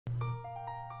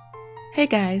Hey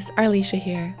guys, Arleesha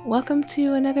here. Welcome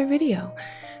to another video.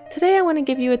 Today I want to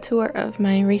give you a tour of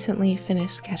my recently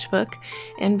finished sketchbook,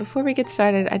 and before we get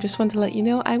started I just want to let you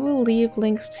know I will leave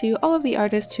links to all of the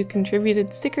artists who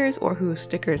contributed stickers or whose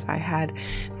stickers I had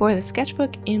for the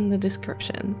sketchbook in the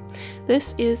description.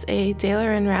 This is a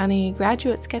Daler & Rowney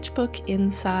graduate sketchbook in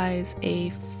size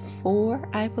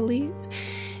A4, I believe.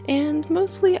 And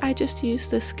mostly I just use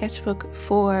this sketchbook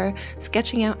for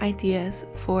sketching out ideas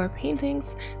for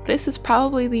paintings. This is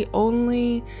probably the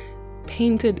only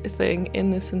painted thing in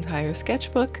this entire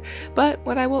sketchbook, but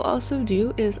what I will also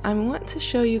do is I want to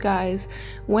show you guys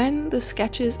when the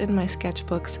sketches in my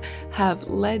sketchbooks have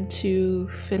led to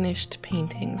finished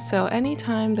paintings. So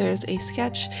anytime there's a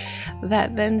sketch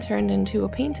that then turned into a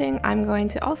painting, I'm going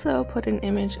to also put an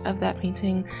image of that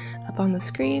painting up on the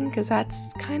screen because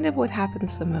that's kind of what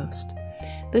happens the most.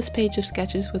 This page of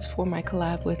sketches was for my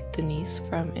collab with Denise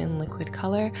from In Liquid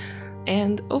Color.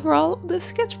 And overall, this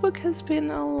sketchbook has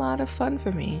been a lot of fun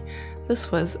for me.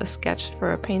 This was a sketch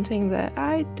for a painting that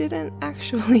I didn't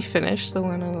actually finish, the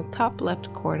one on the top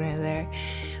left corner there.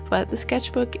 But the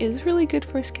sketchbook is really good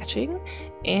for sketching,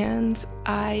 and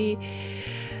I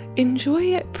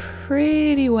enjoy it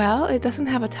pretty well. It doesn't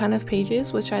have a ton of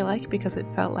pages, which I like because it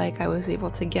felt like I was able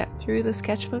to get through the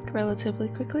sketchbook relatively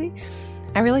quickly.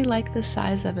 I really like the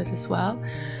size of it as well.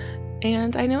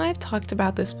 And I know I've talked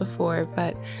about this before,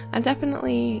 but I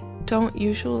definitely don't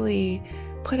usually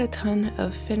put a ton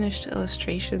of finished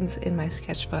illustrations in my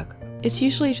sketchbook. It's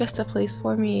usually just a place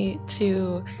for me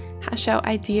to hash out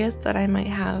ideas that I might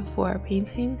have for a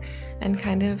painting and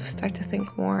kind of start to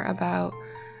think more about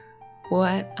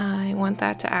what I want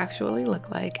that to actually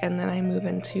look like, and then I move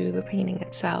into the painting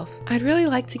itself. I'd really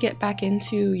like to get back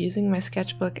into using my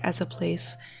sketchbook as a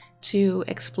place to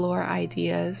explore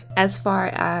ideas as far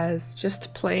as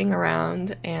just playing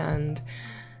around and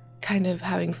kind of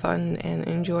having fun and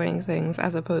enjoying things,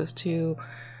 as opposed to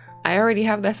I already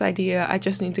have this idea, I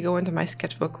just need to go into my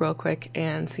sketchbook real quick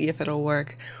and see if it'll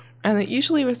work. And it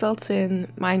usually results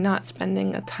in my not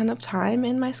spending a ton of time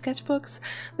in my sketchbooks.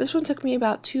 This one took me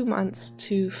about 2 months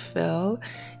to fill,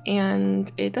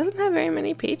 and it doesn't have very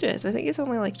many pages. I think it's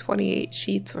only like 28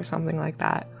 sheets or something like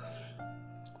that.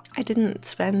 I didn't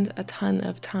spend a ton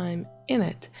of time in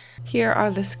it. Here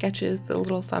are the sketches, the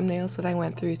little thumbnails that I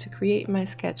went through to create my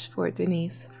sketch for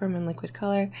Denise from In Liquid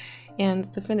Color, and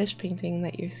the finished painting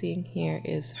that you're seeing here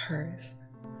is hers.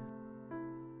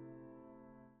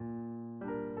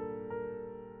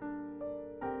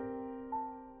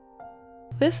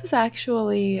 This is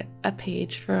actually a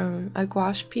page from a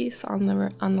gouache piece on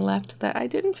the left that I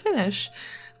didn't finish,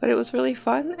 but it was really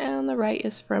fun, and on the right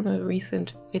is from a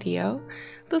recent video.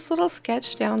 This little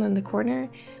sketch down in the corner,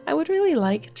 I would really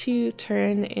like to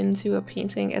turn into a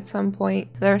painting at some point.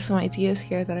 There are some ideas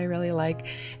here that I really like,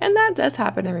 and that does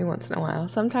happen every once in a while.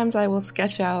 Sometimes I will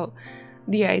sketch out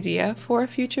the idea for a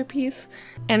future piece,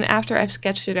 and after I've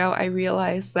sketched it out, I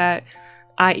realize that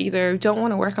I either don't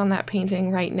want to work on that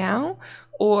painting right now,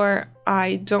 or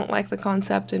I don't like the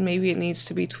concept and maybe it needs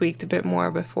to be tweaked a bit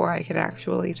more before I could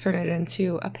actually turn it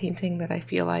into a painting that I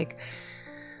feel like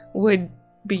would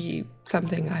be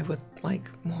something I would like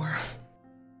more.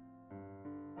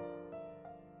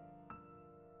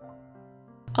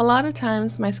 A lot of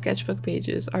times my sketchbook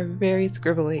pages are very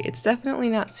scribbly. It's definitely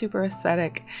not super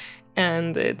aesthetic,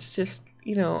 and it's just,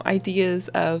 you know, ideas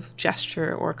of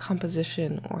gesture or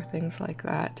composition or things like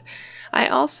that. I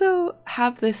also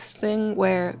have this thing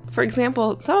where, for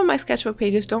example, some of my sketchbook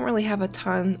pages don't really have a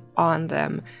ton on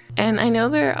them. And I know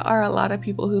there are a lot of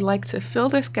people who like to fill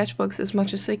their sketchbooks as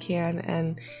much as they can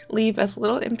and leave as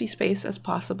little empty space as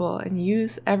possible and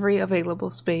use every available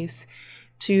space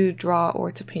to draw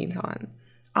or to paint on.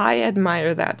 I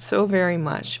admire that so very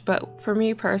much, but for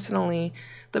me personally,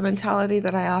 the mentality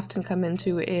that I often come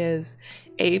into is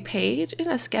a page in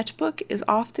a sketchbook is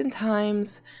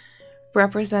oftentimes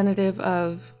representative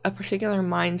of a particular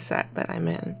mindset that I'm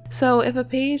in. So if a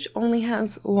page only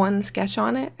has one sketch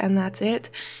on it and that's it,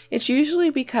 it's usually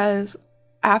because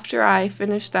after I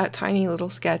finished that tiny little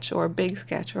sketch or big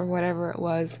sketch or whatever it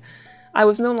was, I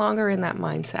was no longer in that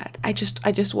mindset. I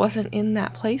just wasn't in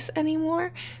that place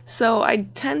anymore. So I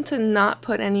tend to not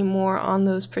put any more on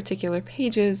those particular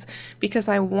pages because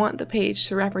I want the page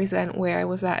to represent where I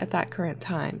was at that current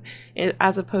time,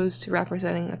 as opposed to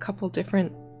representing a couple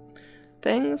different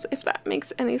things, if that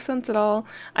makes any sense at all.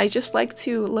 I just like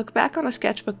to look back on a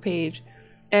sketchbook page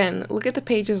and look at the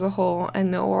page as a whole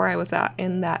and know where I was at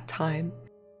in that time.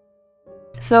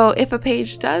 So if a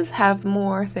page does have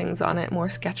more things on it, more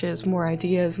sketches, more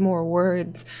ideas, more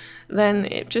words, then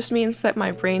it just means that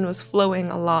my brain was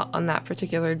flowing a lot on that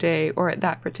particular day or at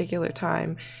that particular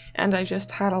time, and I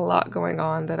just had a lot going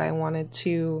on that I wanted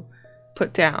to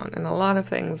put down, and a lot of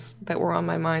things that were on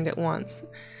my mind at once.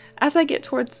 As I get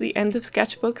towards the end of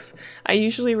sketchbooks, I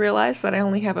usually realize that I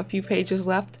only have a few pages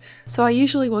left, so I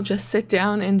usually will just sit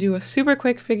down and do a super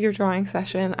quick figure drawing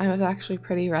session. I was actually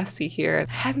pretty rusty here.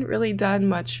 I hadn't really done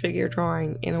much figure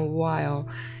drawing in a while,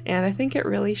 and I think it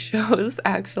really shows,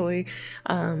 actually.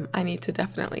 I need to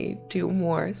definitely do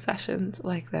more sessions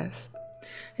like this.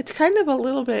 It's kind of a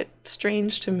little bit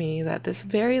strange to me that this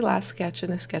very last sketch in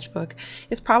the sketchbook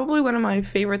is probably one of my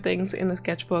favorite things in the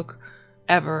sketchbook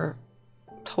ever.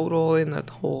 Total in the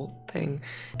whole thing.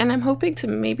 And I'm hoping to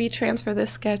maybe transfer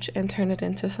this sketch and turn it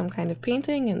into some kind of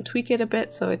painting and tweak it a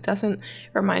bit so it doesn't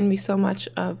remind me so much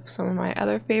of some of my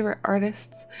other favorite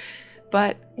artists.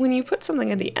 But when you put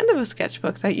something at the end of a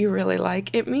sketchbook that you really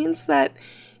like, it means that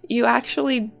you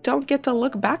actually don't get to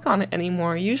look back on it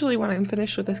anymore. Usually when I'm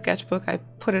finished with a sketchbook, I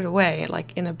put it away,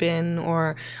 like in a bin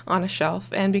or on a shelf,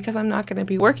 and because I'm not going to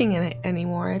be working in it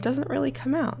anymore, it doesn't really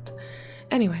come out.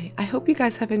 Anyway, I hope you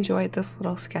guys have enjoyed this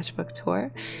little sketchbook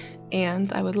tour,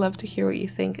 and I would love to hear what you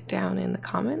think down in the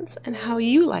comments and how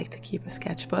you like to keep a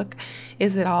sketchbook.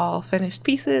 Is it all finished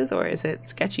pieces, or is it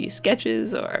sketchy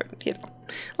sketches, or, you know,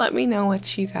 let me know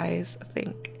what you guys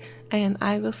think. And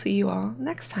I will see you all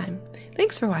next time.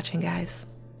 Thanks for watching, guys.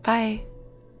 Bye.